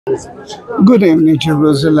Good evening,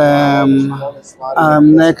 Jerusalem.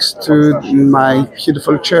 I'm next to my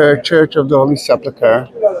beautiful church, Church of the Holy Sepulchre.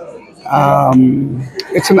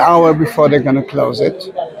 It's an hour before they're going to close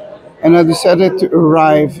it. And I decided to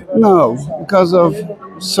arrive now because of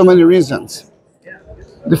so many reasons.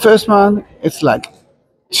 The first one, it's like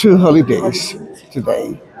 2 holidays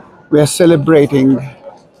today. We are celebrating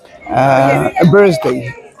a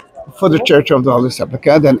birthday for the Church of the Holy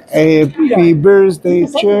Sepulchre. Then happy birthday,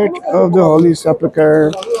 Church of the Holy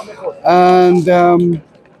Sepulchre. And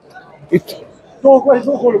it's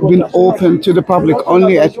been open to the public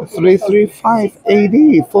only at 335 AD,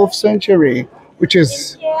 4th century, which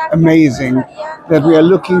is amazing that we are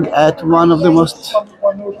looking at one of the most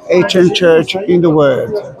ancient church in the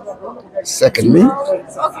world. Secondly,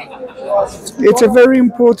 it's a very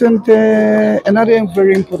important, another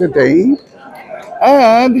very important day,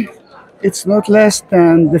 and it's not less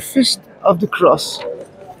than the Feast of the Cross,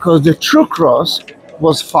 because the true cross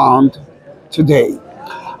was found today.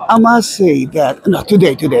 I must say that, not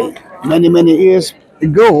today, many years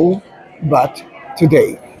ago, but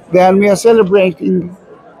today. Then we are celebrating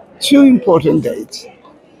two important dates.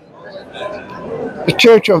 The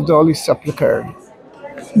Church of the Holy Sepulchre,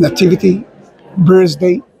 Nativity,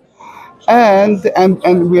 birthday, and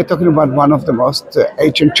we are talking about one of the most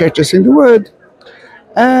ancient churches in the world,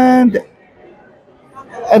 and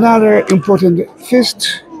another important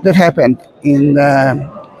feast that happened in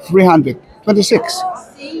 326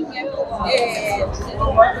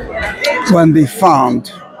 when they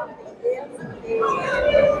found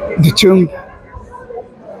the tomb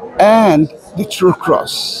and the true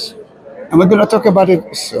cross. And we're going to talk about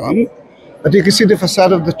it soon, but you can see the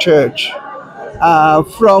facade of the church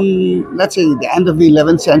from, let's say, the end of the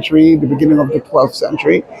 11th century, the beginning of the 12th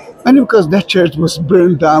century, and because that church was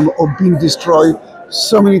burned down or been destroyed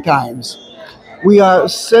so many times. We are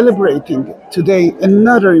celebrating today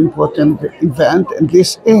another important event, and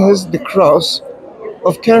this is the cross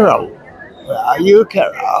of Carol. Where are you,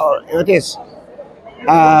 Carol? Here it is.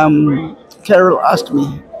 Carol asked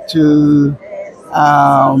me to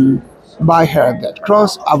buy her that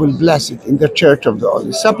cross. I will bless it in the Church of the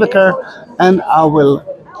Holy Sepulchre, and I will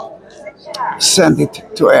send it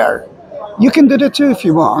to her. You can do that too if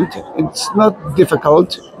you want. It's not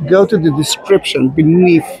difficult. Go to the description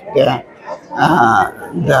beneath the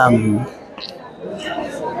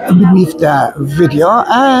video,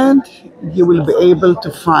 and you will be able to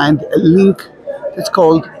find a link that's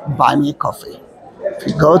called Buy Me a Coffee. If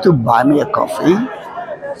you go to Buy Me a Coffee,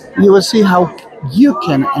 you will see how you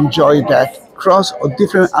can enjoy that cross or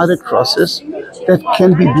different other crosses that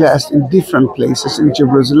can be blessed in different places in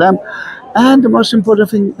Jerusalem. And the most important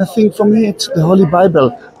thing for me, it's the Holy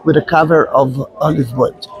Bible with a cover of olive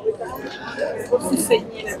wood.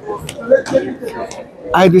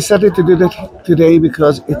 I decided to do that today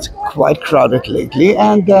because it's quite crowded lately,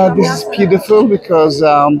 and this is beautiful because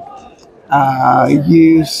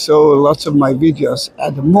you saw lots of my videos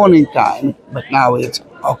at the morning time, but now it's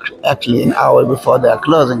actually an hour before they are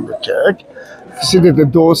closing the church. You see that the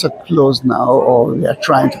doors are closed now, or they are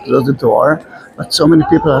trying to close the door, but so many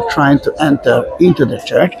people are trying to enter into the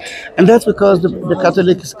church, and that's because the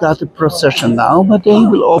Catholics got a procession now, but they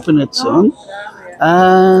will open it soon.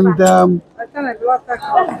 And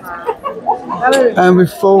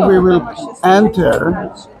before we will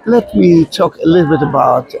enter, let me talk a little bit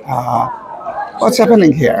about what's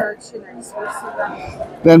happening here.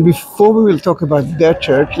 Then before we will talk about their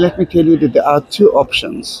church, let me tell you that there are two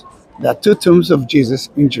options. There are two tombs of Jesus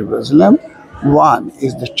in Jerusalem. One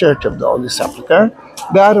is the Church of the Holy Sepulchre.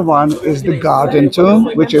 The other one is the Garden Tomb,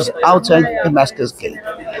 which is outside Damascus Gate.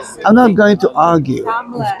 I'm not going to argue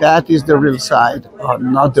if that is the real side or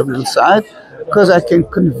not the real side, because I can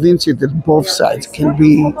convince you that both sides can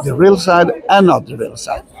be the real side and not the real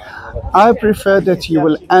side. I prefer that you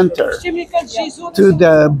will enter to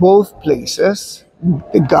the both places,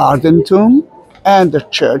 the Garden Tomb and the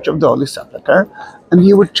Church of the Holy Sepulchre, and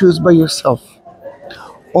you would choose by yourself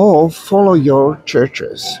or follow your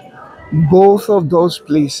churches. Both of those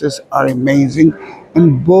places are amazing,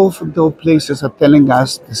 and both of those places are telling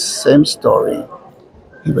us the same story.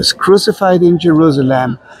 He was crucified in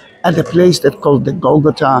Jerusalem at a place that's called the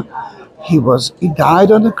Golgotha. He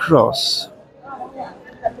died on the cross.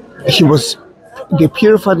 They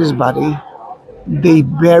purified his body, they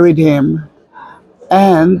buried him,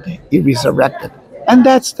 and he resurrected. And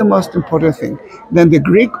that's the most important thing. Then the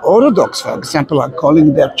Greek Orthodox, for example, are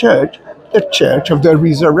calling their church the Church of the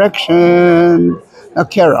Resurrection. Now,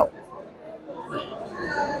 Carol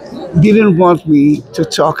didn't want me to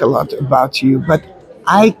talk a lot about you, but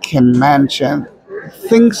I can mention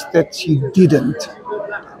things that you didn't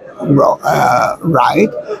right,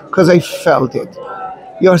 because I felt it.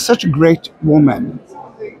 You are such a great woman.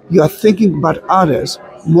 You are thinking about others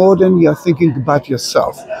more than you are thinking about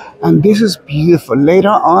yourself. And this is beautiful. Later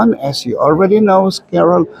on, as you already know,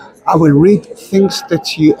 Carol, I will read things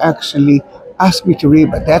that you actually asked me to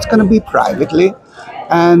read, but that's going to be privately.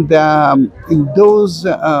 And in those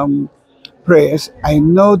prayers, I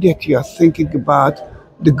know that you are thinking about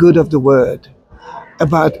the good of the word,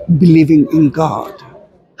 about believing in God,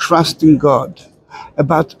 trusting God,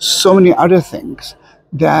 about so many other things.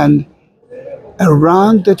 Then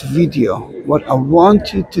around that video, what I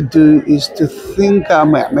want you to do is to think,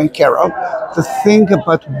 Carol, to think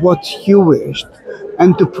about what you wished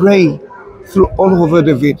and to pray through all over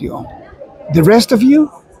the video. The rest of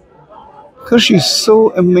you, because she's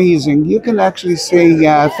so amazing, you can actually say,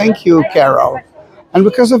 thank you, Carol. And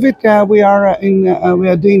because of it, we are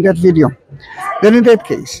doing that video. Then in that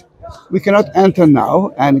case, we cannot enter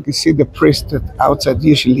now, and you can see the priest that outside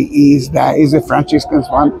usually is a Franciscan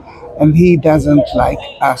one, and he doesn't like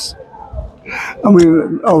us. I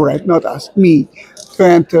mean, all right, not us, me, to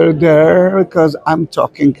enter there because I'm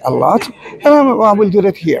talking a lot, and I will do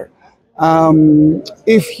that here.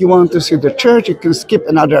 If you want to see the church, you can skip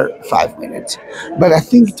another 5 minutes. But I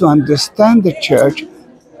think to understand the church,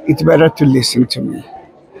 it's better to listen to me.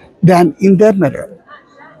 Then, in that matter,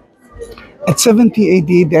 at 70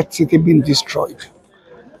 AD, that city had been destroyed.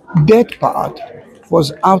 That part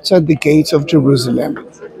was outside the gates of Jerusalem.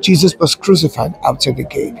 Jesus was crucified outside the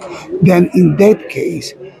gate. Then, in that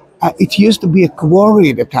case, it used to be a quarry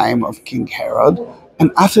at the time of King Herod,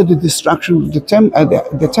 and after the destruction of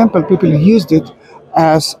the temple, people used it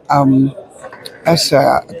as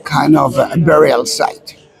a kind of a burial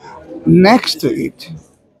site. Next to it,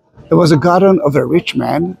 there was a garden of a rich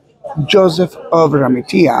man, Joseph of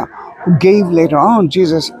Arimathea, who gave later on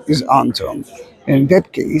Jesus his own tomb. In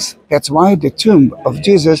that case, that's why the tomb of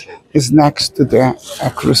Jesus is next to the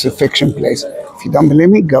crucifixion place. If you don't believe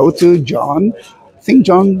me, go to John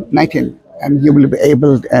 19, and you will be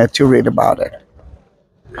able to read about it.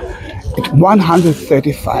 At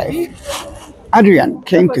 135, Adrian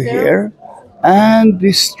came to here and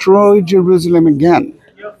destroyed Jerusalem again.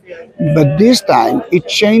 But this time, he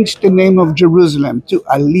changed the name of Jerusalem to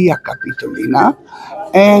Alia Capitolina,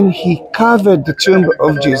 and he covered the tomb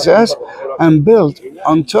of Jesus and built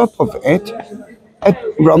on top of it a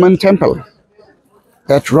Roman temple.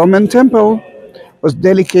 That Roman temple was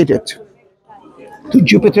dedicated to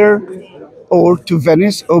Jupiter or to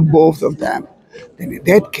Venice or both of them. Then in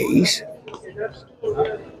that case,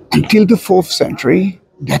 until the 4th century,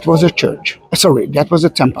 that was a church. Sorry, that was a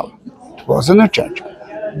temple. It wasn't a church.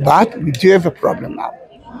 But we do have a problem now,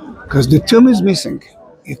 because the tomb is missing.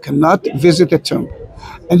 You cannot visit the tomb.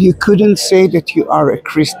 And you couldn't say that you are a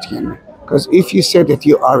Christian, because if you say that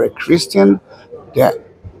you are a Christian, the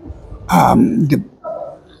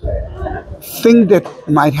thing that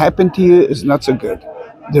might happen to you is not so good.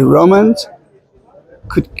 The Romans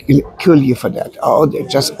could kill you for that. Oh, they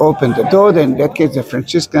just opened the door. Then in that case, the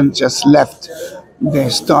Franciscans just left the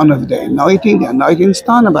stone of the anointing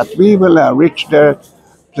stone, but we will reach their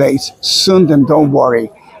place soon, then don't worry.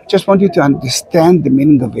 Just want you to understand the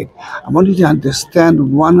meaning of it. I want you to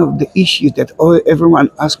understand one of the issues that everyone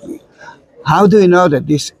asks me. How do you know that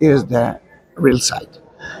this is the real site?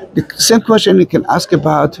 The same question you can ask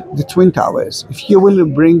about the Twin Towers. If you will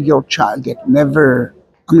bring your child that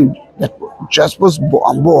that just was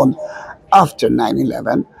born after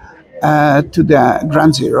 9/11 to the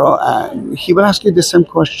Ground Zero, he will ask you the same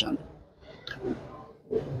question.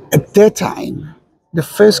 At that time, the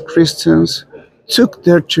first Christians took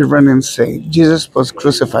their children and said, Jesus was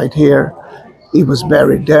crucified here, he was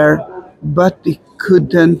buried there, but they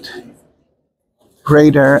couldn't pray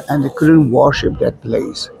there and they couldn't worship that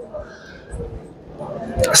place.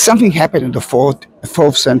 Something happened in the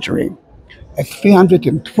 4th century. At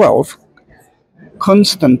 312,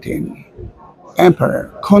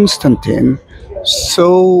 Emperor Constantine,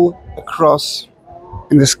 saw a cross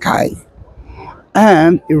in the sky,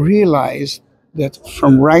 and he realized that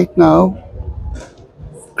from right now,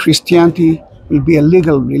 Christianity will be a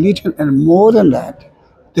legal religion, and more than that,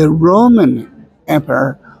 the Roman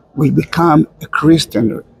emperor will become a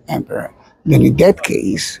Christian emperor. Then in that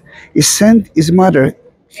case, he sent his mother a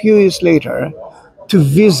few years later to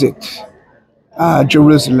visit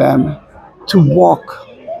Jerusalem, to walk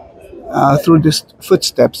through the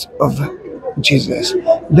footsteps of Jesus.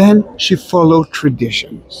 Then she followed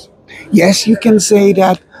traditions. Yes, you can say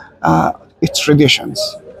that it's traditions,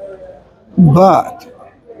 but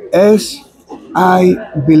as I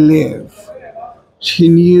believe, she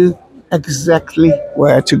knew exactly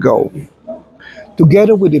where to go.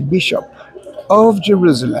 together with the bishop of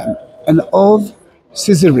Jerusalem and of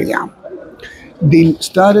Caesarea, they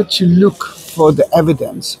started to look for the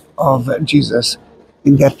evidence of Jesus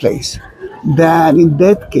in that place. Then in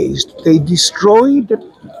that case, they destroyed the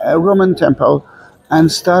Roman temple and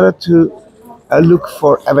started to look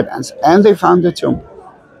for evidence. And they found the tomb.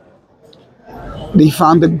 They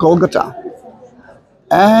found the Golgotha.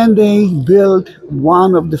 And they built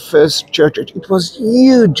one of the first churches. It was a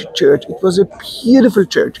huge church. It was a beautiful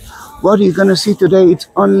church. What you're going to see today, it's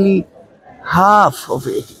only half of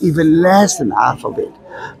it, even less than half of it.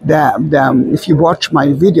 If you watch my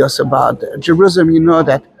videos about Jerusalem, you know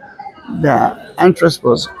that the entrance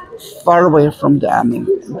was far away from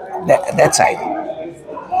that side.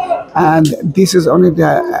 And this is only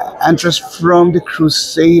the entrance from the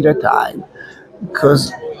Crusader time,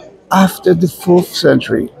 because after the 4th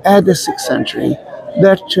century, at the 6th century,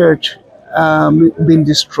 that church been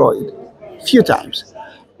destroyed a few times.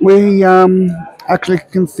 We actually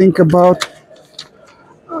can think about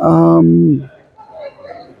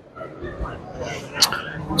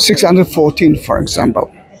 614, for example.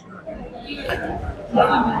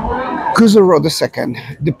 Khosrow II,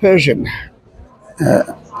 the Persian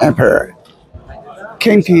emperor,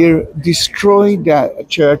 came here, destroyed the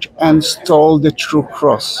church, and stole the true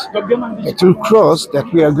cross. The true cross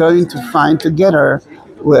that we are going to find together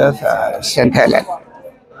with St. Helen.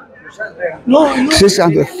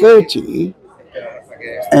 630,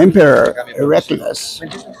 Emperor Heraclius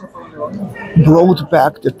brought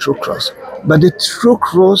back the true cross. But the true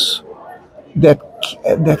cross that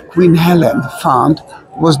Queen Helen found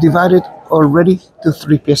was divided already to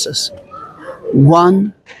 3 pieces.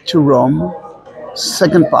 One to Rome,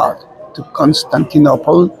 second part to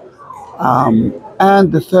Constantinople,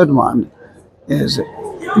 and the third one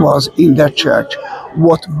was in that church.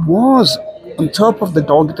 What was on top of the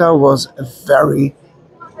Golgotha was a very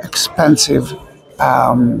expensive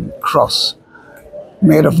cross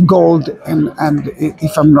made of gold and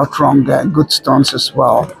if I'm not wrong, good stones as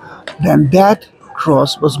well. Then that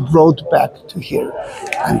cross was brought back to here.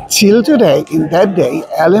 Until today, in that day,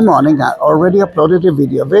 early morning, I already uploaded a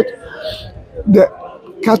video of it. The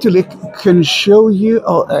Catholic can show you,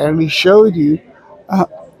 or early showed you, a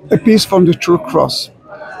piece from the true cross.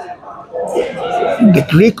 The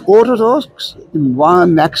Greek Orthodox, in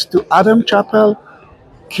one next to Adam Chapel,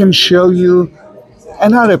 can show you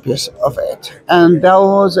another piece of it. And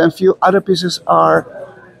those and few other pieces are,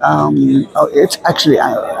 it's actually,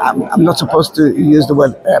 I'm not supposed to use the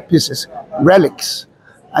word pieces, relics.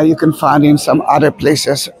 You can find in some other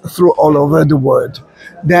places through all over the world.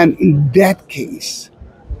 Then in that case,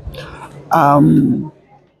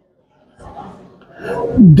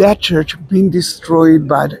 that church being destroyed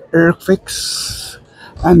by the earthquakes,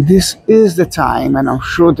 and this is the time, and I'm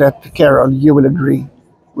sure that Carol, you will agree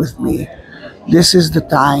with me, this is the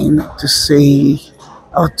time to say,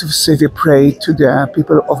 or to say we pray to the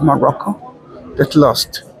people of Morocco that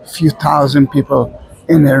lost a few thousand people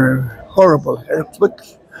in a horrible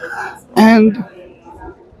earthquake. And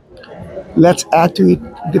let's add to it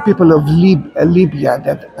the people of Libya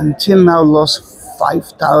that until now lost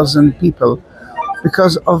 5,000 people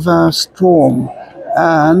because of a storm.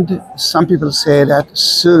 And some people say that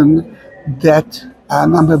soon that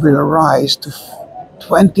number will rise to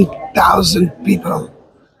 20,000 people.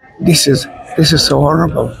 This is so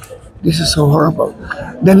horrible. This is so horrible.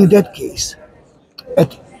 Then in that case,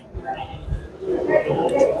 at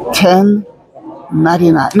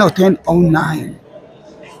 1009,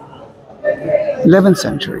 11th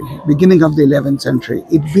century, beginning of the 11th century,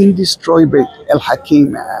 it been destroyed by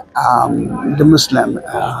Al-Hakim, the Muslim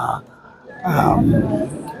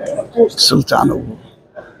Sultan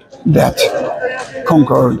that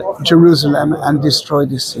conquered Jerusalem and destroyed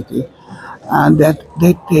the city. And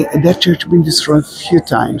that church been destroyed a few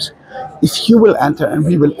times. If you will enter, and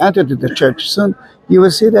we will enter to the church soon, you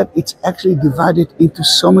will see that it's actually divided into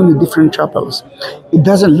so many different chapels. It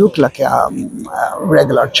doesn't look like a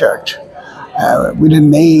regular church with a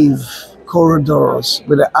nave, corridors,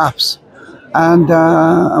 with the apse. And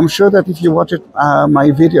I'm sure that if you watched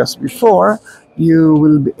my videos before, you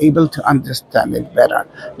will be able to understand it better.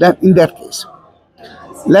 Then in that case,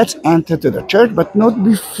 let's enter to the church, but not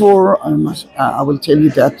before. I will tell you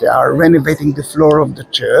that they are renovating the floor of the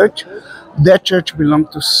church. That church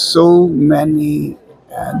belongs to so many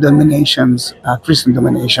denominations, Christian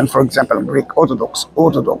denomination, for example, Greek Orthodox,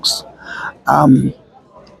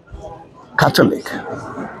 Catholic,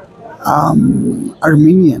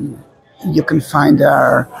 Armenian. You can find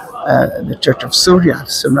the Church of Syria,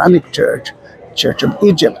 the Ceramic Church, Church of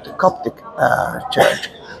Egypt, the Coptic Church.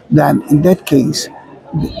 Then in that case,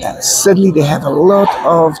 Suddenly they have a lot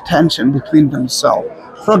of tension between themselves.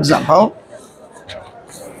 For example,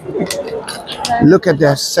 look at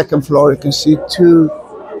the second floor. You can see two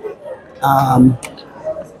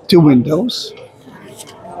windows.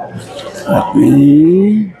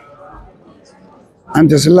 And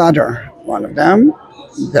there's a ladder. One of them.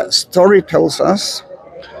 The story tells us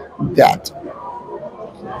that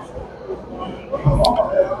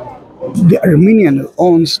the Armenian who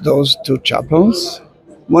owns those two chapels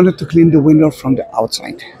wanted to clean the window from the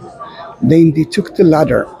outside. Then they took the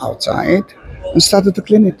ladder outside and started to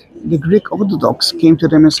clean it. The Greek Orthodox came to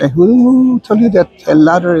them and said, "Who told you that the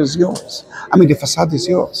ladder is yours? I mean, the facade is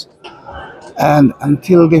yours." And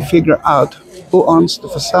until they figure out who owns the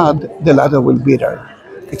facade, the ladder will be there.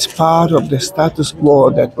 It's part of the status quo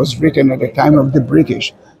that was written at the time of the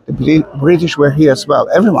British. The British were here as well.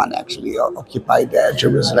 Everyone actually occupied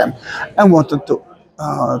Jerusalem and wanted to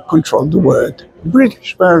control the world.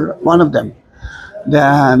 British were one of them.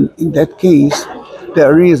 Then in that case,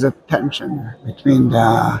 there is a tension between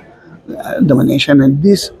the domination, and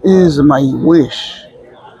this is my wish.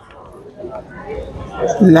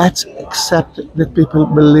 Let's accept that people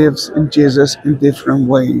believe in Jesus in different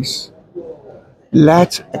ways.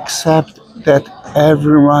 Let's accept that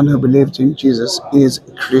everyone who believes in Jesus is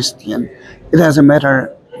a Christian. It doesn't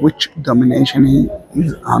matter which domination he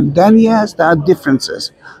is on. Then yes, there are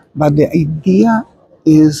differences, but the idea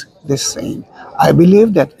is the same. I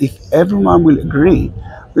believe that if everyone will agree,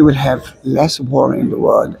 we will have less war in the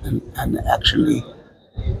world and actually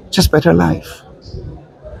just better life.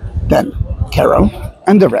 Then Carol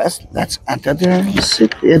and the rest, let's enter the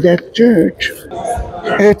church.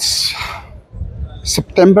 It's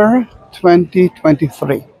September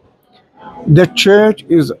 2023. The church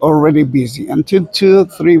is already busy. Until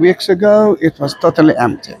 2-3 weeks ago, it was totally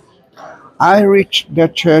empty. I reached the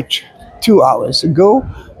church 2 hours ago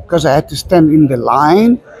because I had to stand in the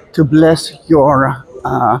line to bless your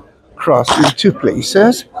cross in two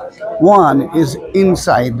places. One is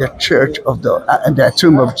inside the church of the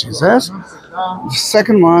tomb of Jesus. The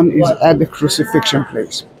second one is at the crucifixion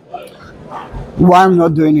place. Why I'm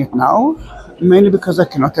not doing it now? Mainly because I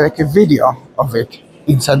cannot take a video of it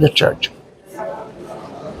inside the church.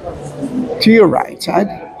 To your right side,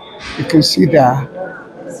 you can see the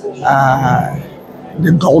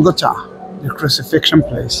Golgotha, the crucifixion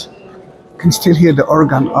place. You can still hear the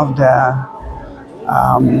organ of the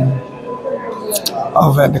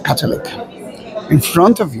Catholic. In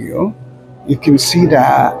front of you, you can see the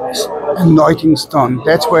anointing stone.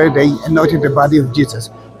 That's where they anointed the body of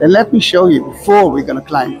Jesus. Then let me show you, before we're going to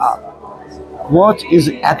climb up, what is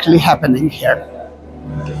actually happening here.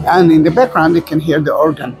 And in the background, you can hear the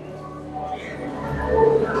organ.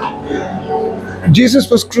 Jesus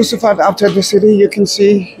was crucified outside the city. You can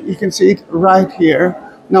see it right here.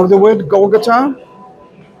 Now the word Golgotha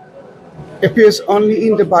appears only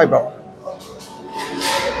in the Bible.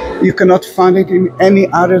 You cannot find it in any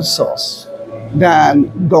other source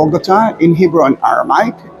than Golgotha in Hebrew and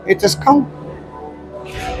Aramaic. It's a skull.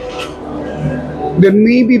 Then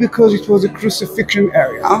maybe because it was a crucifixion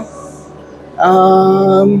area,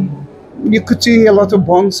 you could see a lot of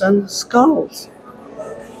bones and skulls.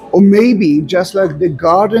 Or maybe just like the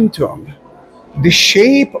garden tomb, the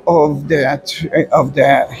shape of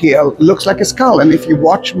the hill looks like a skull. And if you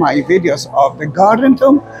watch my videos of the garden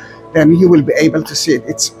tomb, then you will be able to see it.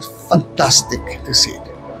 It's fantastic to see it.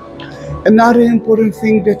 Another important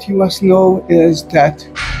thing that you must know is that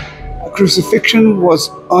crucifixion was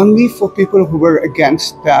only for people who were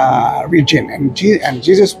against the regime, and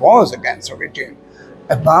Jesus was against the regime.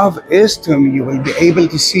 Above his tomb, you will be able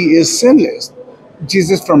to see his sin list.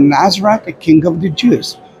 Jesus from Nazareth, the king of the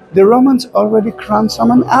Jews. The Romans already crowned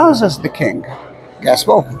someone else as the king. Guess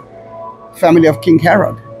what? Family of King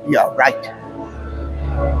Herod. Yeah, right.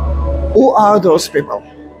 Who are those people?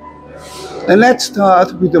 And let's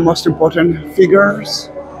start with the most important figures.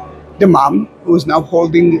 The mom, who is now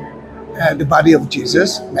holding the body of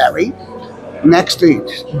Jesus, Mary. Next to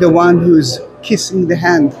it, the one who is kissing the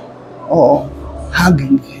hand or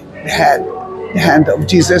hugging the hand of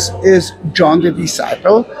Jesus is John the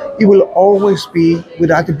disciple. He will always be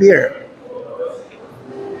without a beard.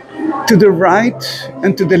 To the right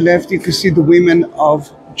and to the left, you can see the women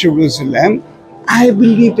of Jerusalem. I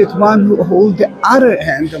believe that one who holds the other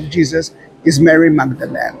hand of Jesus is Mary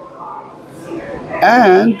Magdalene.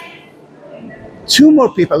 And two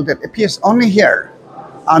more people that appears only here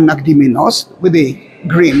are Nagdiminos with the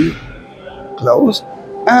green clothes,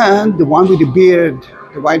 and the one with the beard,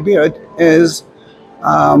 the white beard, is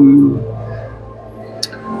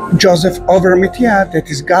Joseph of Arimathea, that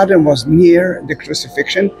his garden was near the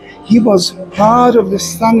crucifixion. He was part of the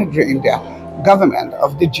Sanhedrin, the government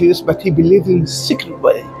of the Jews, but he believed in a secret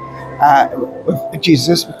way with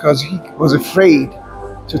Jesus because he was afraid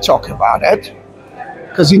to talk about it,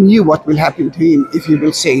 because he knew what will happen to him if he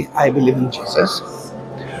will say, I believe in Jesus.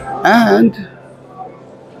 And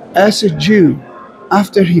as a Jew,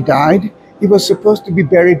 after he died, he was supposed to be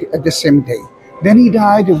buried at the same day. Then he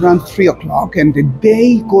died around 3 o'clock, and the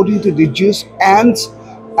day, according to the Jews, ends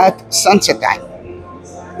at sunset time.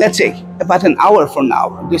 Let's say about an hour from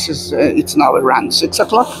now. This is, it's now around 6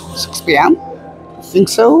 o'clock, 6 p.m. I think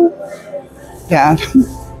so. Then,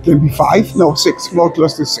 maybe 5, no, 6, more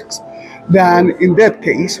close to 6. Then, in that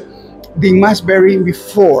case, they must bury him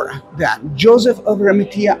before then. Joseph of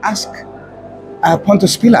Arimathea asked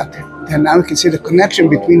Pontius Pilate. And now we can see the connection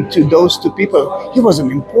between those two people. He was an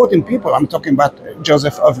important people. I'm talking about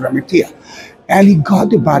Joseph of Arimathea. And he got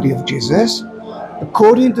the body of Jesus.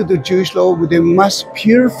 According to the Jewish law, they must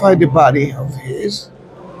purify the body of his.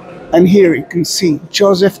 And here you can see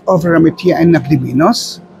Joseph of Arimathea and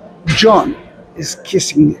Nicodemus. John is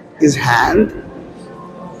kissing his hand.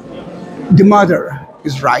 The mother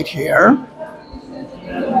is right here.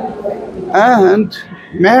 And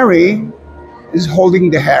Mary is holding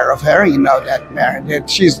the hair of her. You know that Mary, that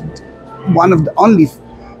she's one of the only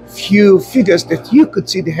few figures that you could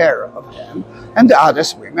see the hair of them. And the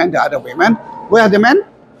other women, where are the men?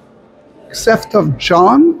 Except of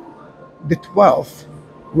John, the 12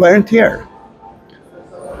 weren't here.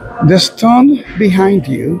 The stone behind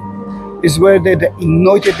you is where they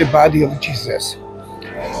anointed the body of Jesus.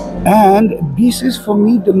 And this is for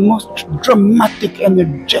me the most dramatic,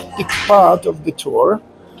 energetic part of the tour,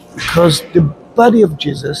 because the body of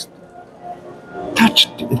Jesus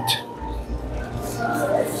touched it.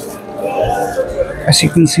 As you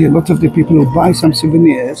can see, a lot of the people who buy some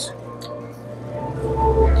souvenirs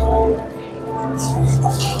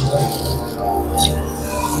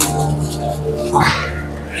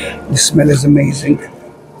the smell is amazing.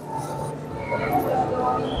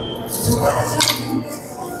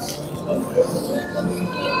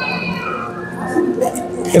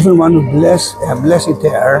 Everyone who bless it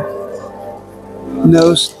there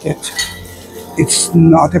knows that it's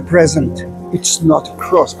not a present, it's not a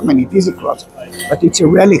cross. I mean, it is a cross, but it's a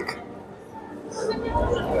relic.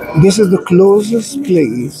 This is the closest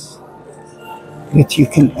place that you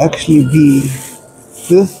can actually be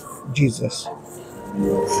with Jesus.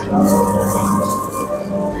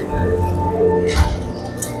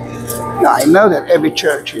 Now, I know that every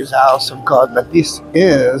church is a house of God, but this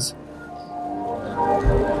is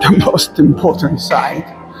the most important site.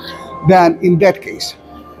 Then in that case,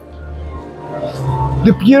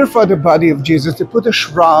 they purify the body of Jesus, they put a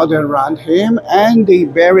shroud around him, and they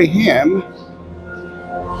bury him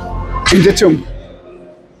in the tomb.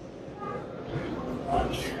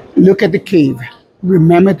 Look at the cave.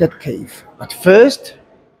 Remember that cave. But first,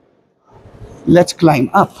 let's climb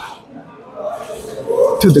up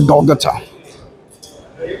to the Golgotha.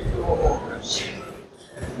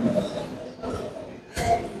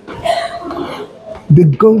 The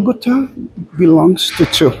Golgotha belongs to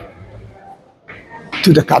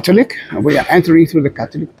the Catholic. We are entering through the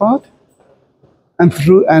Catholic part, and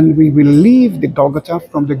we will leave the Golgotha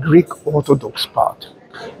from the Greek Orthodox part.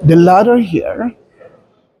 The ladder here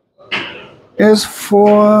is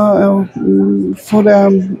for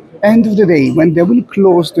the end of the day, when they will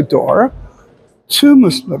close the door. Two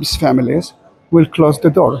Muslim families will close the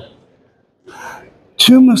door.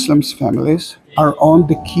 Two Muslim families are on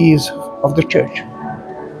the keys of the church.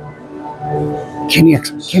 Can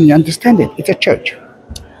you understand it? It's a church.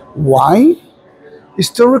 Why?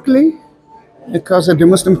 Historically, because at the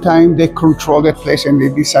Muslim time they controlled that place and they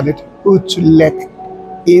decided who to let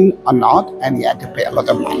in or not, and you had to pay a lot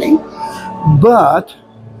of money. But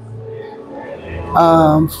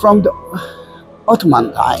from the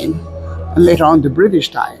Ottoman time and later on the British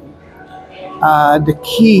time, the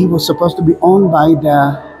key was supposed to be owned by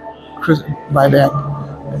the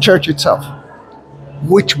church itself.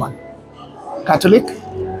 Which one? Catholic,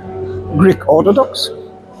 Greek Orthodox,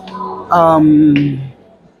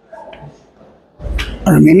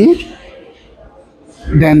 Armenian.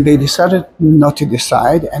 Then they decided not to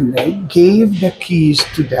decide, and they gave the keys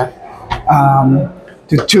to the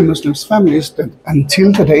two Muslim families that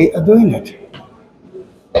until today are doing it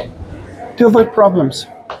to avoid problems.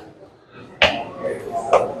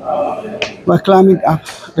 We're climbing up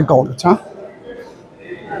the Golgotha.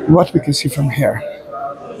 What we can see from here.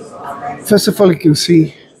 First of all, you can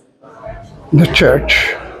see the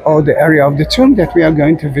church or the area of the tomb that we are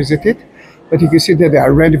going to visit it, but you can see that they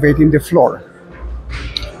are renovating the floor.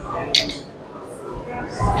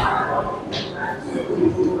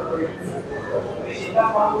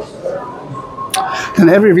 And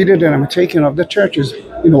every video that I'm taking of the church is,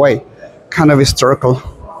 in a way, kind of historical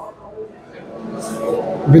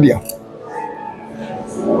video.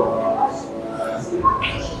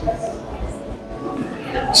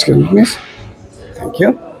 Excuse me, please. Thank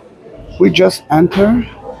you. We just enter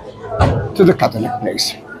to the Catholic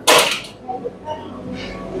place.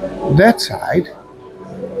 That side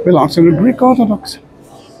belongs to the Greek Orthodox.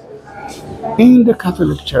 In the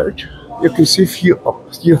Catholic Church, you can see few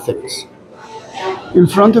things. In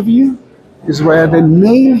front of you is where they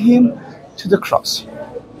nail him to the cross.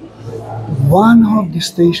 One of the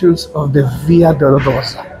stations of the Via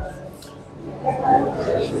Dolorosa.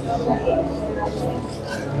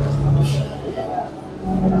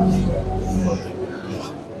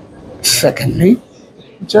 Secondly,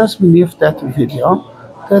 just beneath that video,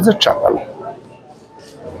 there's a chapel.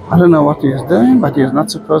 I don't know what he is doing, but he is not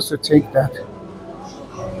supposed to take that.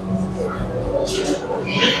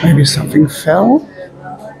 Maybe something fell.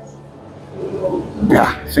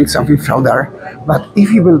 Yeah, I think something fell there. But if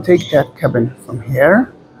he will take that cabin from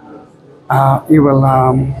here, he will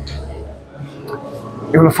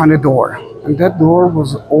find a door, and that door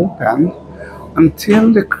was open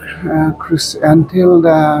until the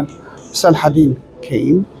Saladin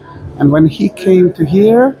came, and when he came to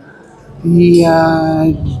here, he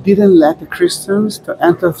didn't let the Christians to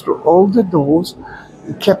enter through all the doors.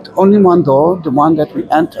 He kept only one door, the one that we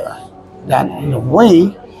enter. Then, in a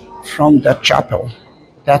way, from the chapel,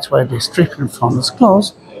 that's where the restriction from is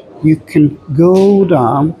closed. You can go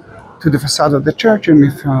down to the facade of the church, and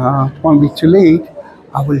if it won't be too late,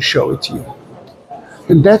 I will show it to you.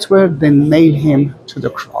 And that's where they nailed him to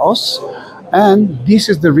the cross. And this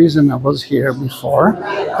is the reason I was here before,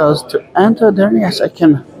 because to enter there, yes, I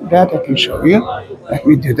can show you. Let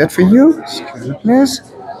me do that for you. Excuse me, please.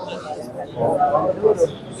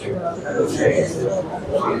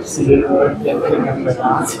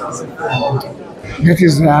 That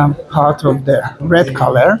is part of the red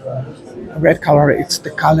color. Red color, it's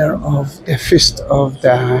the color of the fist of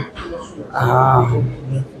the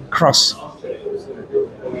cross.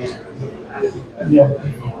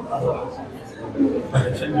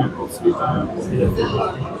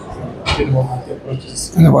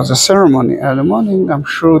 And there was a ceremony early morning. I'm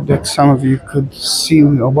sure that some of you could see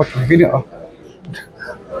or watch the video.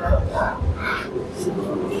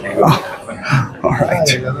 Oh, all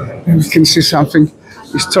right. And you can see something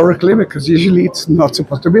historically, because usually it's not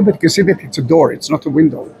supposed to be, but you can see that it's a door, it's not a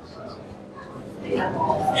window.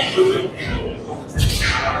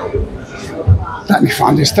 Let me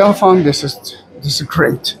find this telephone. This is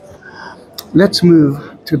great. Let's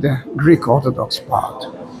move to the Greek Orthodox part.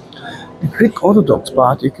 The Greek Orthodox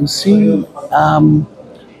part, you can see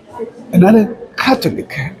another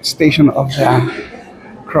Catholic station of the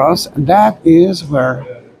cross, and that is where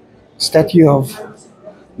statue of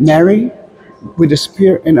Mary with a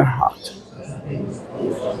spear in her heart.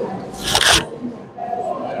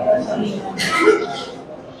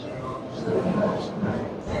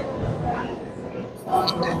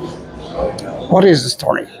 What is the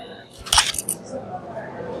story?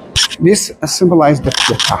 This symbolized the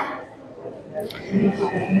Pietà.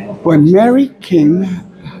 When Mary came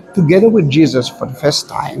together with Jesus for the first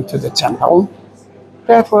time to the temple,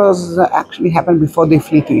 that was actually happened before they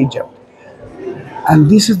flee to Egypt. And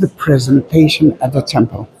this is the presentation at the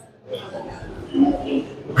temple.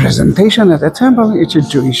 Presentation at the temple is a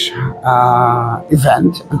Jewish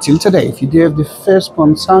event until today. If you have the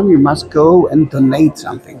firstborn son, you must go and donate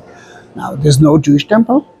something. Now, there's no Jewish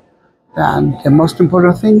temple, then the most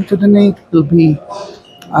important thing to donate will be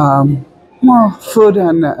more food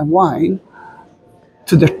and wine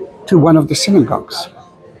to one of the synagogues.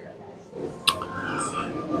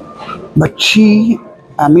 But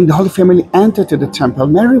the Holy Family entered to the temple.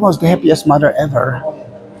 Mary was the happiest mother ever.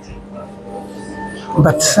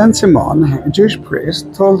 But Saint Simon, a Jewish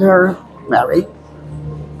priest, told her, Mary,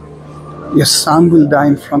 your son will die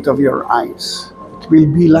in front of your eyes. It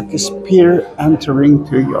will be like a spear entering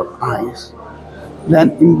to your eyes.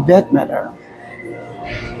 Then in that matter,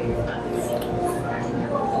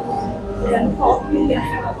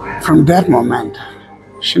 from that moment,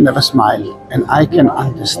 she never smiled. And I can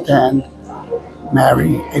understand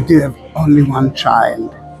Mary. I do have only one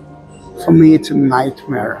child. For me, it's a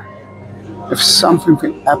nightmare. If something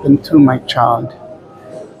will happen to my child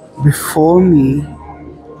before me,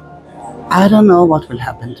 I don't know what will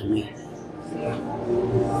happen to me.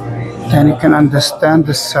 Then you can understand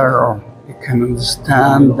the sorrow. You can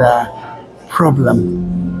understand the problem.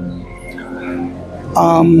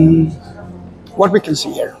 What we can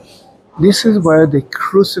see here. This is where they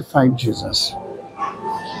crucified Jesus.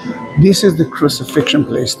 This is the crucifixion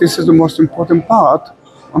place. This is the most important part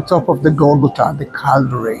on top of the Golgotha, the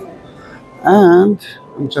Calvary. And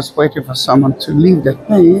I'm just waiting for someone to leave that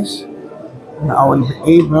place. And I will be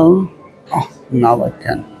able, now I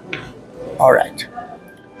can. All right.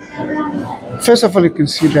 First of all, you can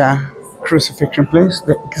see the crucifixion place,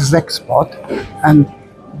 the exact spot. And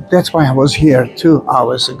that's why I was here 2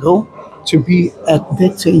 hours ago, to be at the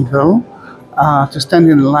table, to stand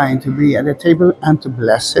in line to be at the table and to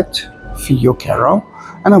bless it, Fio Caro.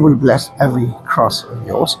 And I will bless every cross of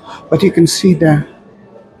yours. But you can see the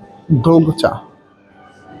Golgotha,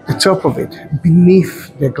 the top of it,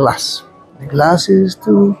 beneath the glass. The glass is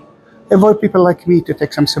to avoid people like me to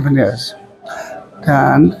take some souvenirs.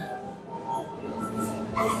 And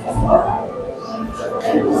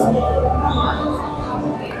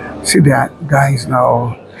see that guy is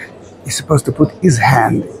now, he's supposed to put his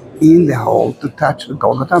hand in the hole to touch the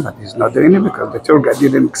Golgotha, but he's not doing it because the tour guide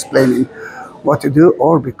didn't explain him what to do,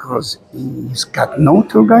 or because he's got no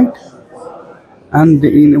tour guide. And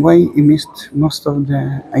in a way, he missed most of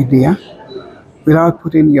the idea. Without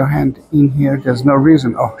putting your hand in here, there's no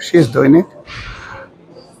reason. Oh, she's doing it.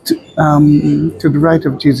 To the right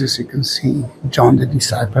of Jesus, you can see John the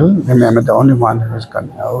disciple. Remember, the only one who was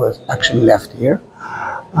actually left here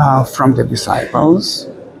from the disciples.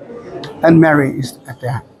 And Mary is at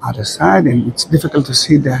the other side, and it's difficult to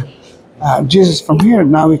see the Jesus from here.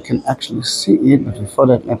 Now we can actually see it, but before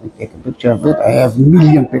that, let me take a picture of it. I have a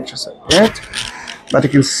million pictures of it. But you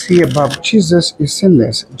can see above Jesus is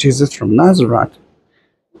sinless. Jesus from Nazareth,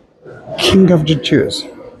 King of the Jews.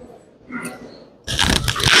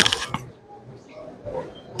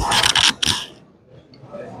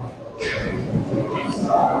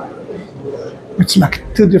 It's like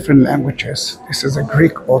two different languages. This is a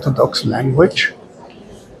Greek Orthodox language.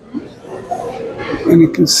 And you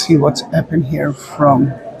can see what's happened here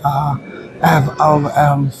from the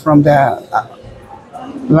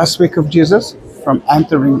last week of Jesus, from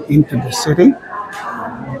entering into the city.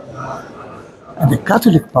 And the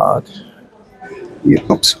Catholic part, you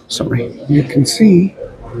can see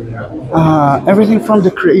everything from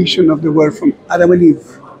the creation of the world, from Adam and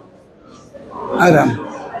Eve, Adam,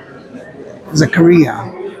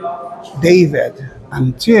 Zechariah, David,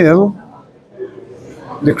 until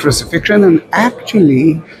the crucifixion. And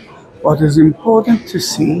actually, what is important to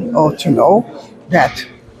see or to know, that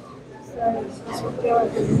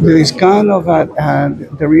there is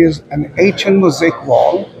there is an ancient mosaic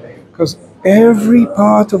wall, because every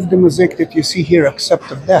part of the mosaic that you see here,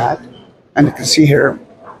 except of that, and you can see here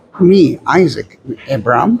me, Isaac,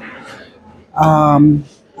 Abraham,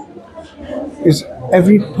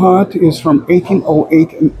 every part is from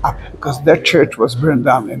 1808 and up, because that church was burned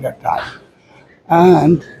down at that time.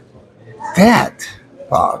 And that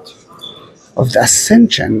part of the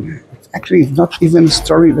ascension, it's actually not even a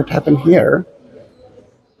story that happened here.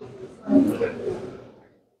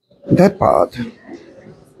 That part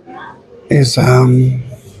is from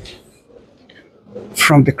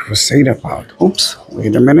the Crusader part. Oops,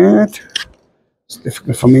 wait a minute. It's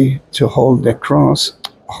difficult for me to hold the cross.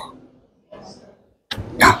 Oh.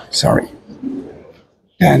 Yeah, sorry.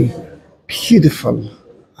 Then, beautiful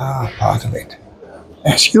part of it.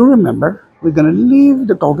 As you remember, we're going to leave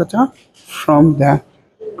the Golgotha from the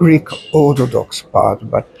Greek Orthodox part,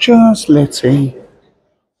 but just let's say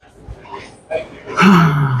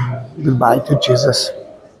goodbye to Jesus.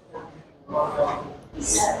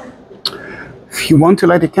 If you want to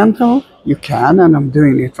light a candle, you can, and I'm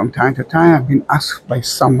doing it from time to time. I've been asked by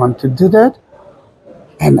someone to do that,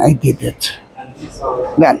 and I did it.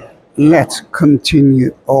 Then let's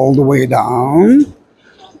continue all the way down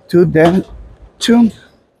to the tomb.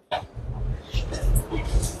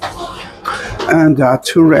 And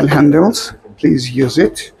two rail handles, please use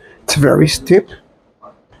it. It's very steep.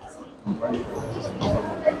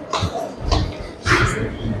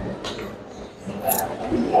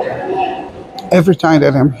 Every time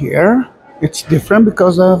that I'm here, it's different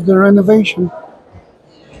because of the renovation.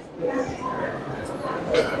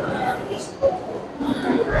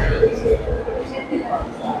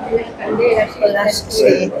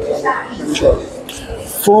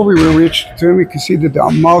 Before we will reach the tomb, we can see that they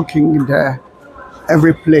are marking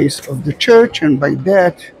every place of the church, and by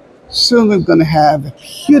that, soon we're going to have a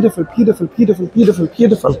beautiful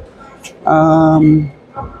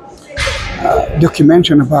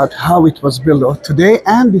documentation about how it was built today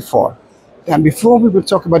and before. And before we will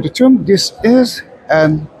talk about the tomb, this is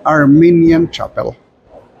an Armenian chapel.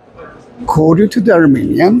 According to the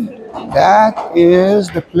Armenian, that is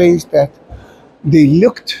the place that the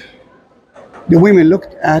women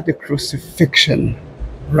looked at the crucifixion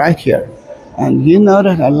right here. And you know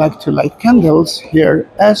that I like to light candles here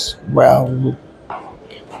as well.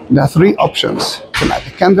 There are three options to light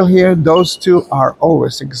a candle here. Those two are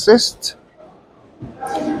always exist.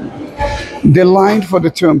 The line for the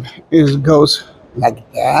tomb goes like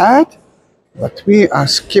that, but we are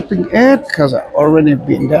skipping it because I've already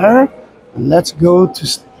been there. And let's go to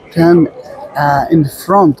stand in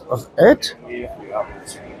front of it,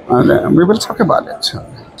 and we will talk about it.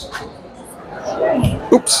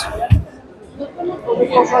 Oops.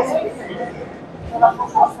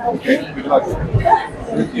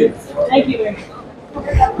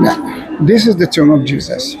 Now, this is the tomb of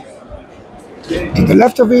Jesus. To the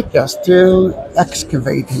left of it, they're still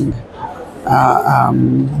excavating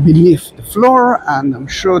beneath the floor, and I'm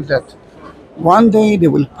sure that one day they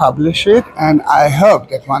will publish it, and I hope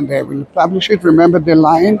that one day we'll publish it. Remember, the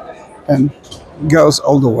line and goes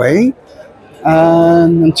all the way,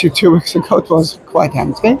 and until 2 weeks ago it was quite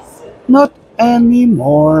empty. Not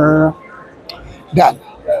anymore. Then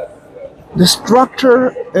the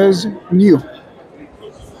structure is new.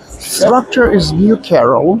 Structure is new,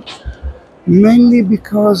 Carol, mainly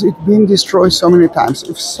because it's been destroyed so many times.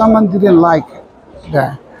 If someone didn't like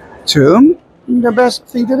the tomb, the best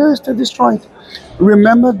thing to do is to destroy it.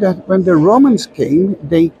 Remember that when the Romans came,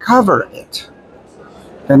 they covered it.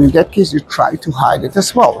 Then in that case, you try to hide it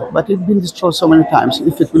as well. But it's been destroyed so many times.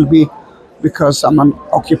 If it will be because someone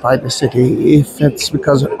occupied the city, if it's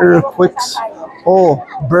because of earthquakes or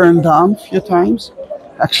burned down a few times,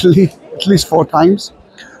 actually at least 4 times,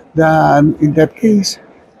 then in that case,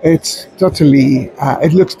 it's totally,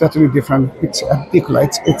 it looks totally different. It's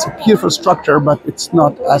articulate. It's a beautiful structure, but it's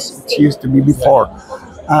not as it used to be before.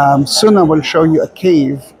 Soon I will show you a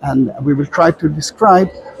cave, and we will try to describe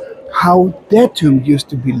how that tomb used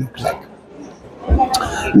to be look like.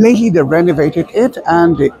 Lately they renovated it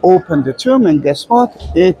and they opened the tomb, and guess what?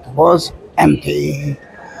 It was empty.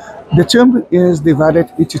 The tomb is divided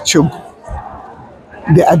into 2.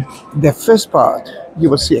 The first part, you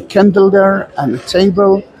will see a candle there and a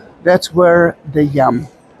table. That's where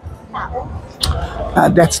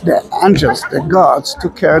that's the angels, the gods,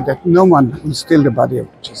 took care that no one will steal the body of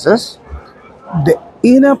Jesus. The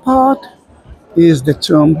inner part is the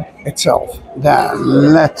tomb itself.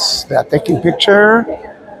 Then they're taking picture.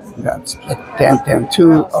 That's like 10,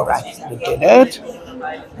 2. All right, we did it.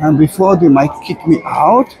 And before they might kick me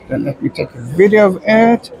out, then let me take a video of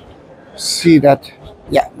it. See that,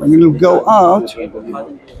 yeah, when you go out,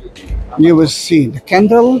 you will see the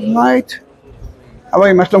candle light.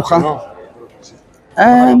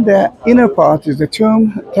 And the inner part is the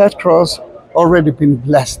tomb. That cross already been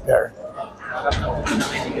blessed there.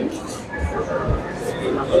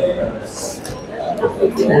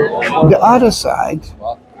 The other side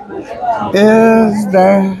is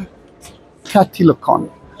the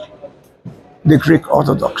Catholicon, the Greek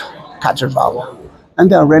Orthodox cathedral, and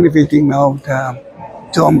they are renovating now the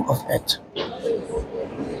dome of it.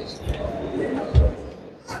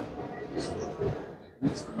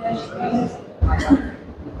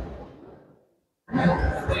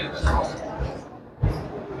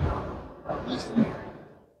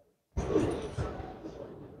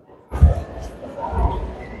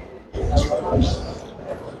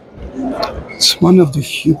 It's one of the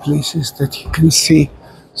few places that you can see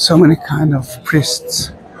so many kind of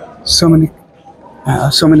priests, so many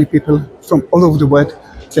people from all over the world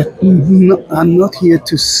that are not here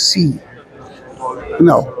to see.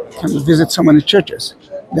 No, can visit so many churches.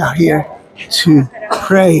 They are here to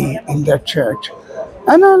pray in their church,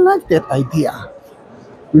 and I like that idea.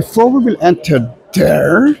 Before we will enter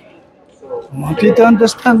there, I want you to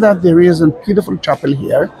understand that there is a beautiful chapel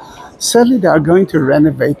here. Sadly, they are going to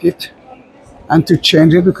renovate it and to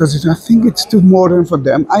change it because I think it's too modern for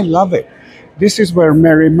them. I love it. This is where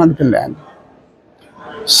Mary Magdalene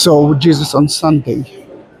saw Jesus on Sunday.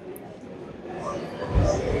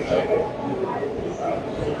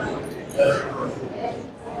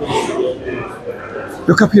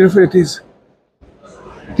 Look how beautiful it is.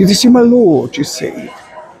 Did you see my Lord, she said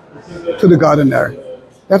to the gardener.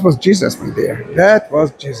 That was Jesus right there. That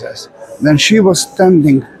was Jesus. Then she was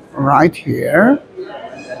standing right here,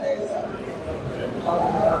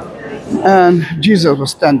 and Jesus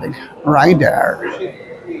was standing right there.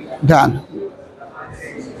 Then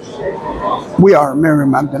we are Mary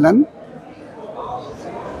Magdalene,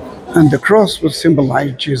 and the cross will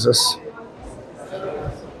symbolize Jesus.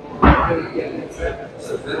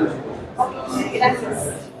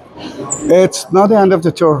 It's not the end of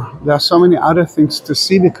the tour. There are so many other things to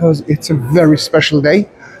see because it's a very special day.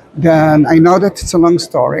 Then I know that it's a long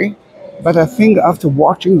story, but I think after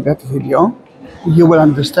watching that video, you will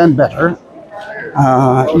understand better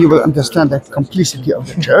you will understand the complicity of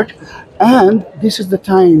the church. And this is the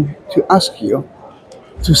time to ask you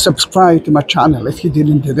to subscribe to my channel if you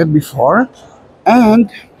didn't do that before,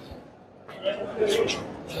 and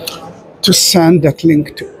to send that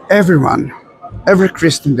link to everyone, every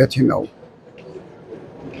Christian that you know.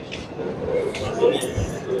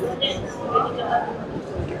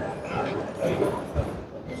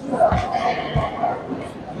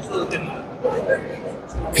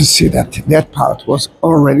 You see that that part was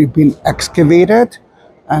already been excavated,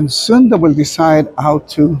 and soon they will decide how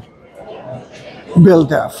to build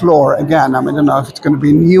the floor again. I don't know if it's going to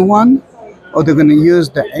be a new one or they're going to use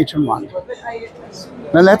the ancient one.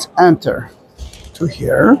 Now let's enter to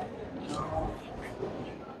here.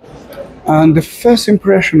 And the first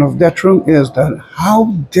impression of that room is that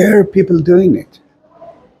how dare people doing it?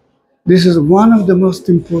 This is one of the most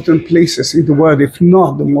important places in the world, if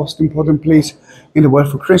not the most important place in the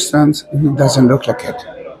world for Christians, and it doesn't look like it.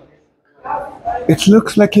 It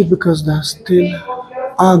looks like it because they still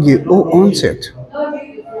argue who owns it.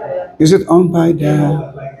 Is it owned by the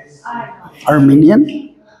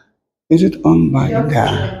Armenian? Is it owned by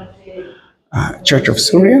the Church of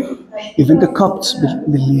Syria? Even the Copts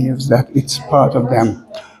believes that it's part of them.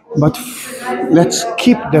 But let's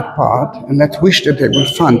keep that part and let's wish that they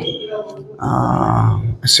will find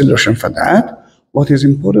a solution for that. What is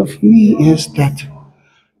important for me is that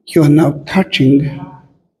you are now touching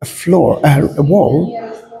a floor, a wall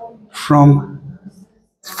from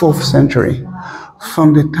 4th century,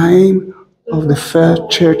 from the time of the first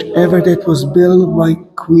church ever that was built by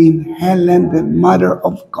Queen Helena, the mother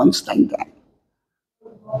of Constantine.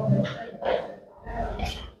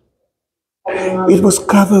 It was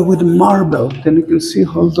covered with marble. Then you can see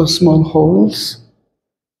all those small holes.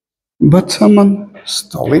 But someone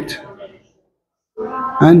stole it.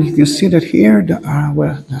 And you can see that here there are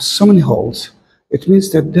so many holes. It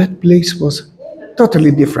means that that place was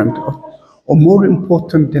totally different or more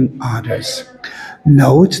important than others.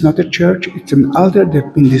 No, it's not a church. It's an altar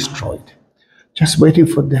that's been destroyed. Just waiting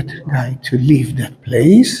for that guy to leave that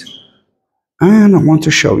place. And I want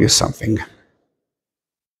to show you something.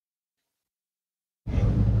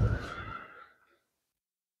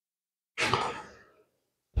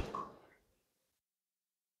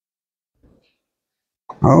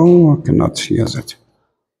 Oh, I cannot use it.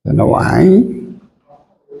 Don't know why.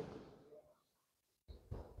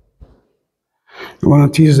 I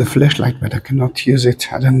wanted to use the flashlight, but I cannot use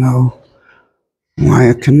it. I don't know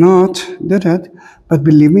why I cannot do that. But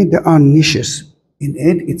believe me, there are niches in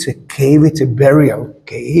it. It's a cave. It's a burial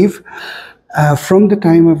cave from the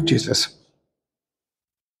time of Jesus.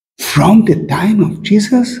 From the time of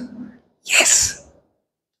Jesus? Yes.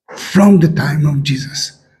 From the time of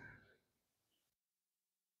Jesus.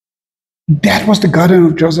 That was the garden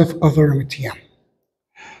of Joseph of Arimathea.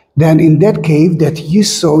 Then in that cave that you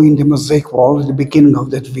saw in the mosaic wall at the beginning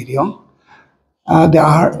of that video, there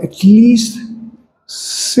are at least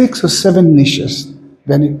 6 or 7 niches.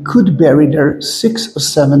 Then it could bury there 6 or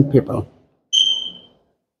 7 people.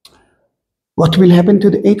 What will happen to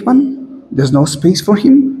the 8th one? There's no space for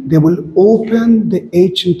him. They will open the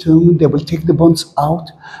ancient tomb. They will take the bones out.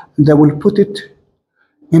 And they will put it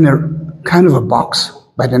in a kind of a box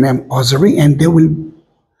by the name ossuary, and they will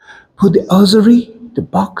put the ossuary, the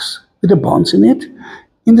box with the bones in it,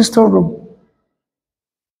 in the storeroom.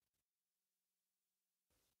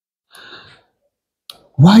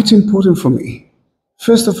 Why it's important for me?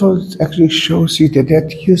 First of all, it actually shows you that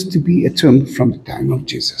that used to be a tomb from the time of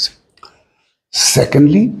Jesus.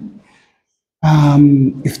 Secondly,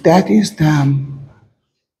 if that is the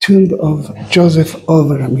tomb of Joseph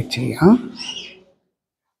of Arimathea,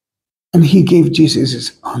 and he gave Jesus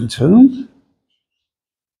his own tomb,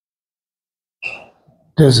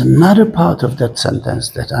 there's another part of that sentence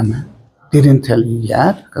that I didn't tell you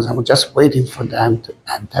yet, because I'm just waiting for them to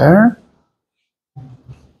enter.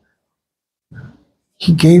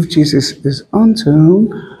 He gave Jesus his own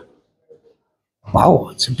tomb. Wow,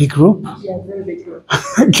 it's a big group. Yeah, very big group.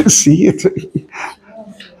 I can see it.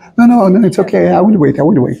 No, it's okay. I will wait.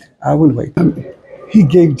 He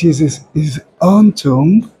gave Jesus his own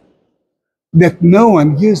tomb that no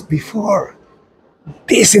one used before.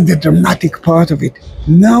 This is the dramatic part of it.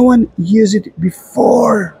 No one used it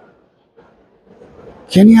before.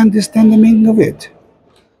 Can you understand the meaning of it?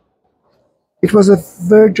 It was a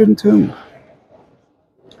virgin tomb.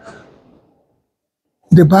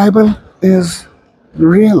 The Bible is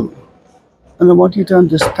real, and I want you to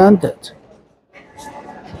understand that.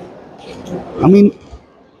 I mean,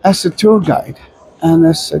 as a tour guide and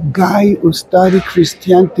as a guy who studied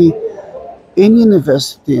Christianity in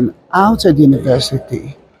university and outside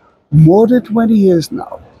university, more than 20 years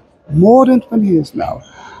now, more than 20 years now,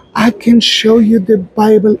 I can show you the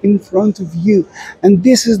Bible in front of you. And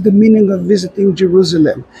this is the meaning of visiting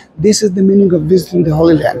Jerusalem. This is the meaning of visiting the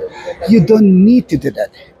Holy Land. You don't need to do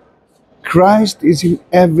that. Christ is in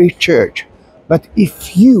every church. But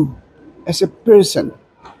if you, as a person,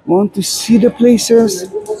 want to see the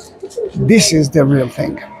places, this is the real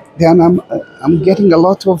thing. Then I'm getting a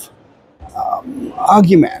lot of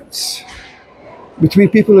arguments between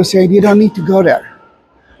people who say you don't need to go there.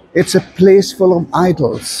 It's a place full of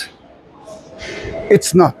idols.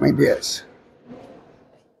 It's not, my dears.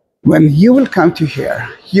 When you will come to here,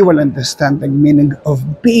 you will understand the meaning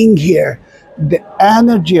of being here, the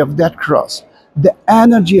energy of that cross, the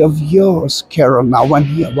energy of yours, Carol, now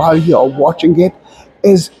while you're watching it,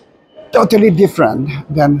 is totally different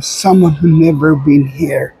than someone who never been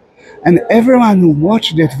here. And everyone who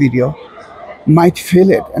watched that video might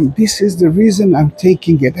feel it. And this is the reason I'm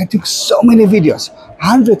taking it. I took so many videos,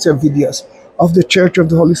 hundreds of videos of the Church of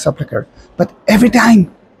the Holy Sepulchre. But every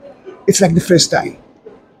time, it's like the first time.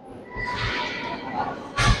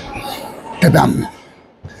 Ta-dam.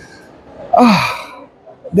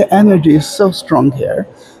 The energy is so strong here.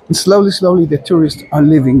 And slowly, the tourists are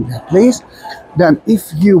leaving the place. Then if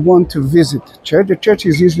you want to visit the church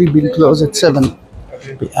is usually being closed at 7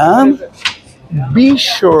 p.m. Be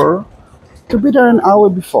sure to be there an hour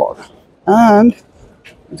before. And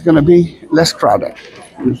it's going to be less crowded.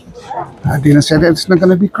 I didn't say that it's not going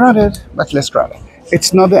to be crowded, but less crowded.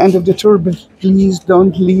 It's not the end of the tour, but please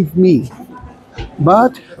don't leave me.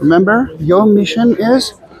 But remember, your mission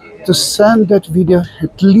is to send that video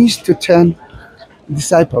at least to 10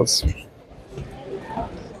 disciples.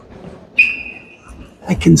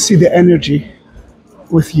 I can see the energy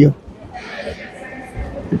with you.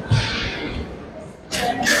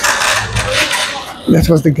 That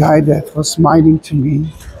was the guy that was smiling to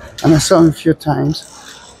me, and I saw him a few times.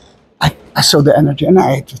 I saw the energy, and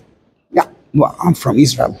I'm from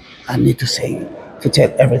Israel. I need to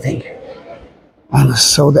tell everything. And I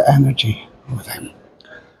saw the energy with him.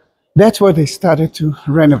 That's where they started to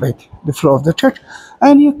renovate the floor of the church,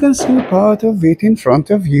 and you can see part of it in front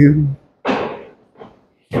of you.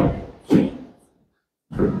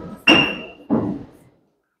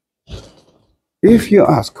 If you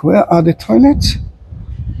ask, where are the toilets?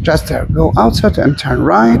 Just there. Go outside and turn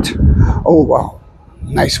right. Oh wow,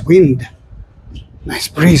 nice wind, nice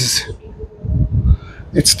breeze.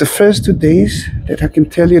 It's the first 2 days that I can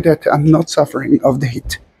tell you that I'm not suffering of the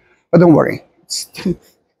heat. But don't worry, it's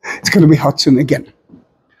going to be hot soon again.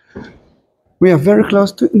 We are very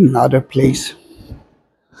close to another place.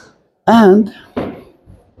 And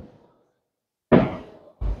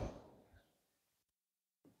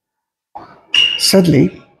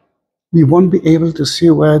sadly, we won't be able to see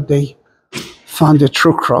where they found the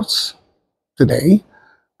true cross today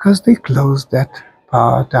because they closed that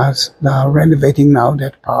part as they are renovating now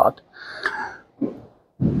that part.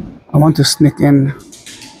 I want to sneak in.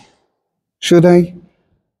 Should I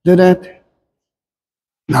do that?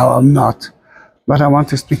 No, I'm not. But I want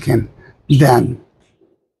to sneak in. Then,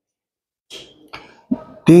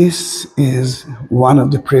 this is one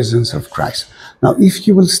of the prisons of Christ. Now, if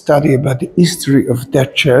you will study about the history of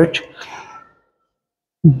that church,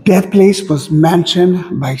 that place was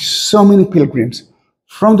mentioned by so many pilgrims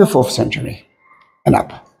from the 4th century and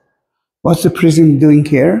up. What's the prison doing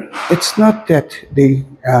here? It's not that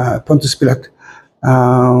Pontius Pilate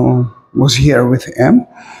was here with him.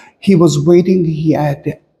 He was waiting. He at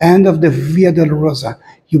the end of the Via Dolorosa.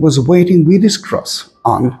 He was waiting with his cross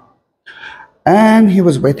on. And he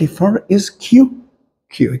was waiting for his cue.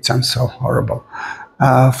 It sounds so horrible.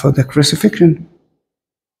 For the crucifixion.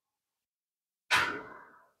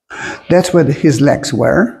 That's where his legs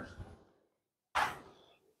were.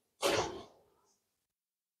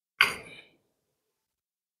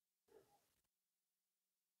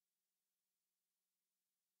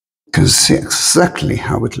 You can see exactly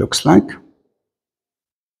how it looks like.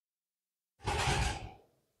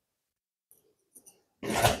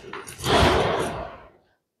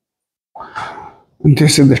 And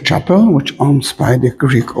this is the chapel, which owns by the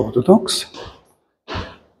Greek Orthodox.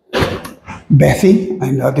 Bethy,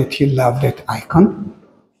 I know that you love that icon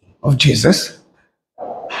of Jesus.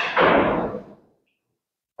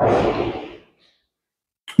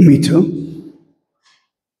 Me too.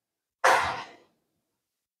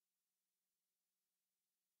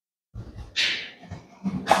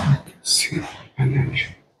 See energy.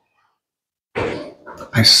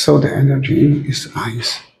 I saw the energy in his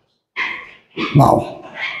eyes. Wow.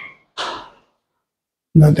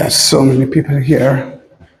 Now there's so many people here.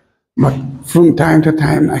 But from time to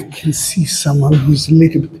time, I can see someone who's a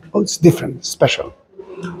little bit, oh, it's different, special.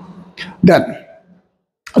 Then,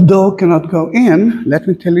 though cannot go in, let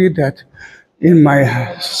me tell you that in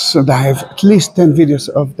my, so I have at least 10 videos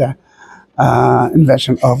of the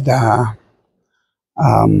invention of the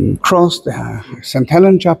cross, the St.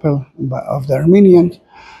 Helena Chapel of the Armenians,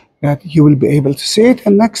 that you will be able to see it.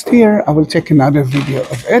 And next year, I will take another video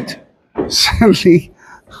of it. Sadly,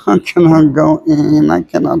 I cannot go in. I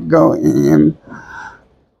cannot go in.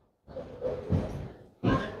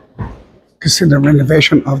 Consider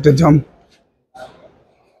renovation of the dome.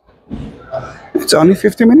 It's only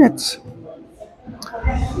 50 minutes.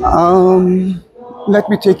 Let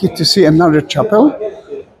me take you to see another chapel,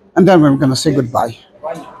 and then we're going to say goodbye.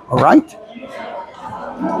 All right?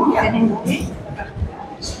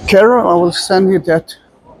 Carol, I will send you that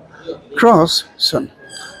cross soon.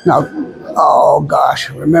 Now, oh gosh,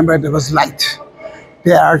 remember there was light.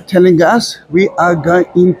 They are telling us we are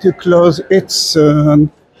going to close it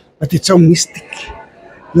soon. But it's so mystic.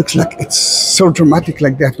 Looks like it's so dramatic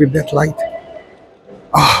like that with that light.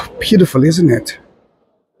 Oh, beautiful, isn't it?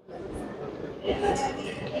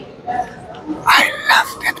 I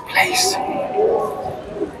love that place.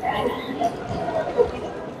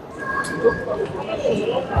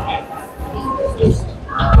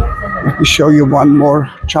 Let me show you one more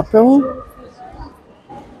chapel.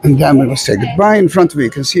 And then we will say goodbye. In front of you,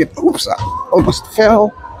 you can see it. Oops, I almost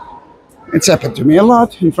fell. It's happened to me a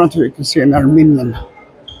lot. In front of you, you can see an Armenian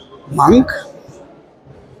monk.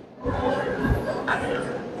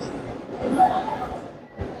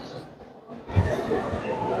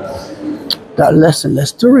 There are less and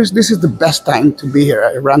less tourists. This is the best time to be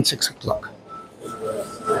here, around 6 o'clock.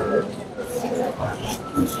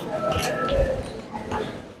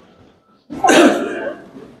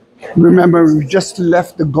 Remember, we just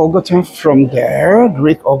left the Golgotha from there,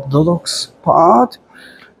 Greek Orthodox part.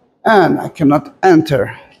 And I cannot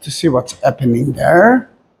enter to see what's happening there.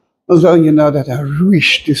 Although you know that I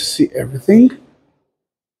wish to see everything.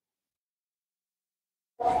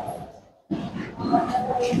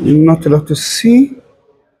 Not a lot to see.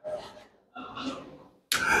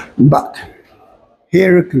 But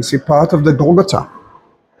here you can see part of the Golgotha.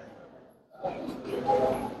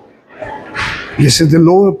 This is the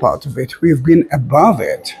lower part of it. We've been above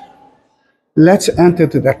it. Let's enter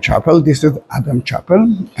to that chapel. This is Adam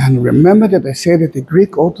Chapel. And remember that I said that the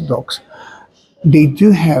Greek Orthodox, they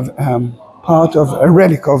do have part of a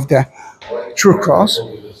relic of the true cross.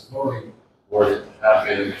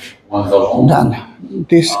 Then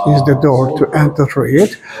this is the door to enter through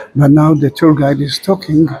it. But now the tour guide is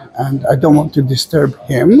talking and I don't want to disturb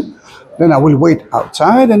him. Then I will wait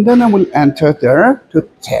outside and then I will enter there to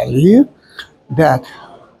tell you that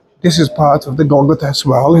this is part of the Golgotha as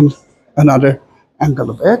well in another angle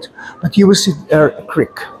of it. But you will see there a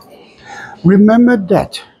creek. Remember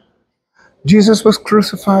that Jesus was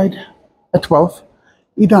crucified at 12.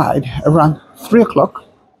 He died around 3 o'clock.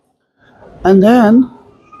 And then,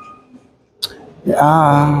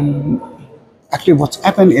 actually what's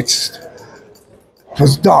happened, it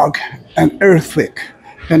was dark, an earthquake.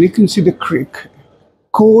 And you can see the creek.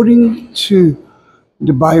 According to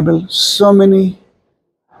the Bible, so many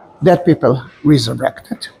dead people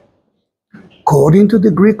resurrected. According to the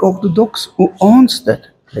Greek Orthodox who owns that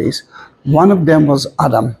place, one of them was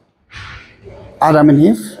Adam. Adam and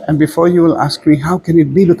Eve. And before you will ask me, how can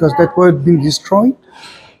it be? Because that word been destroyed.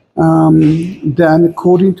 Then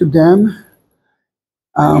according to them,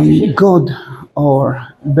 God or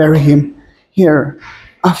bury him here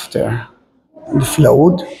after the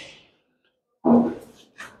flood.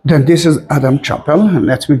 Then this is Adam Chapel, and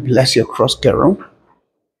let me bless your cross, Carol.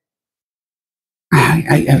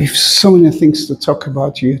 I have so many things to talk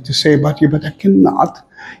about you, to say about you, but I cannot.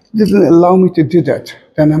 It doesn't allow me to do that.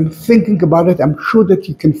 Then I'm thinking about it. I'm sure that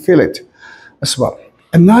you can feel it as well.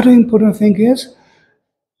 Another important thing is,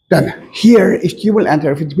 then here, if you will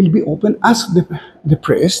enter, if it will be open, ask the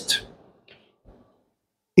priest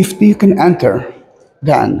if you can enter.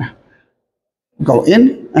 Then go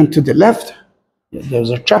in, and to the left, there's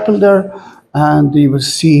a chapel there, and you will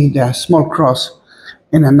see the small cross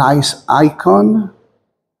in a nice icon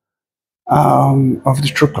of the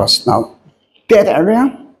true cross. Now, that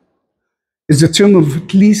area is the tomb of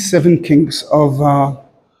at least 7 kings of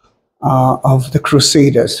the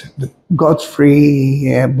Crusaders. The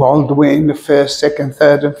Godfrey, Baldwin, the first, second,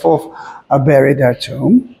 third, and fourth are buried there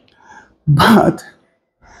too. But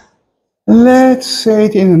let's say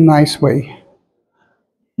it in a nice way.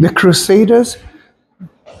 The Crusaders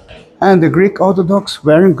and the Greek Orthodox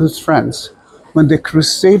weren't good friends. When the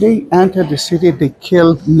Crusades entered the city, they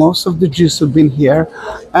killed most of the Jews who've been here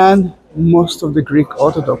and most of the Greek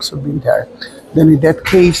Orthodox who've been there. Then in that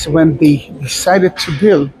case, when they decided to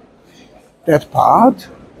build that part,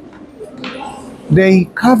 they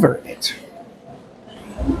covered it.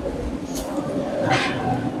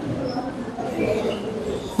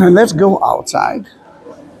 And let's go outside.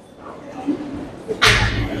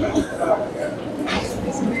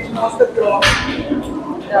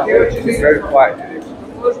 It's very quiet.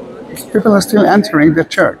 People are still entering the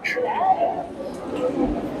church.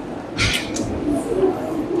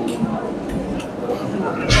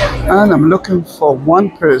 And I'm looking for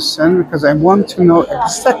one person because I want to know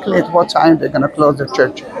exactly at what time they're going to close the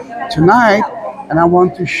church tonight. And I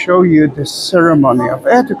want to show you the ceremony of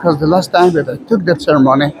it, because the last time that I took that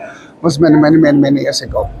ceremony was many years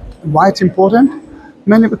ago. Why it's important?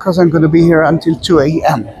 Mainly because I'm going to be here until 2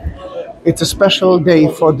 a.m. It's a special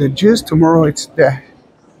day for the Jews. Tomorrow it's the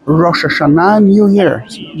Rosh Hashanah, New Year,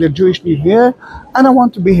 the Jewish New Year, and I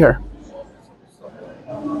want to be here.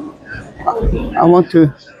 I want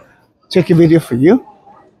to take a video for you.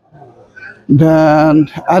 Then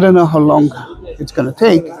I don't know how long it's going to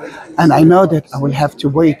take, and I know that I will have to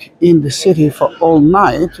wait in the city for all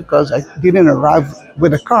night because I didn't arrive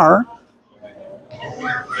with a car,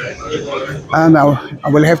 and I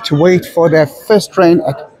will have to wait for the first train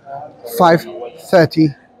at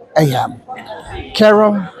 5:30 a.m.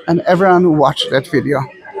 Carol and everyone who watched that video,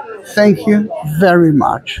 thank you very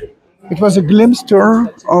much. It was a glimpse tour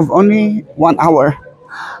of only 1 hour,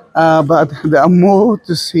 but there are more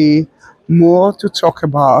to see, more to talk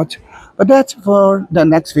about. But that's for the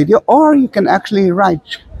next video, or you can actually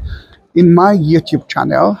write in my YouTube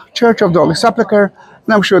channel, Church of the Holy Sepulchre,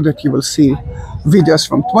 and I'm sure that you will see videos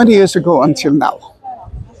from 20 years ago until now.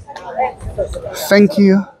 Thank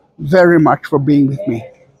you very much for being with me.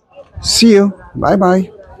 See you.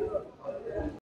 Bye-bye.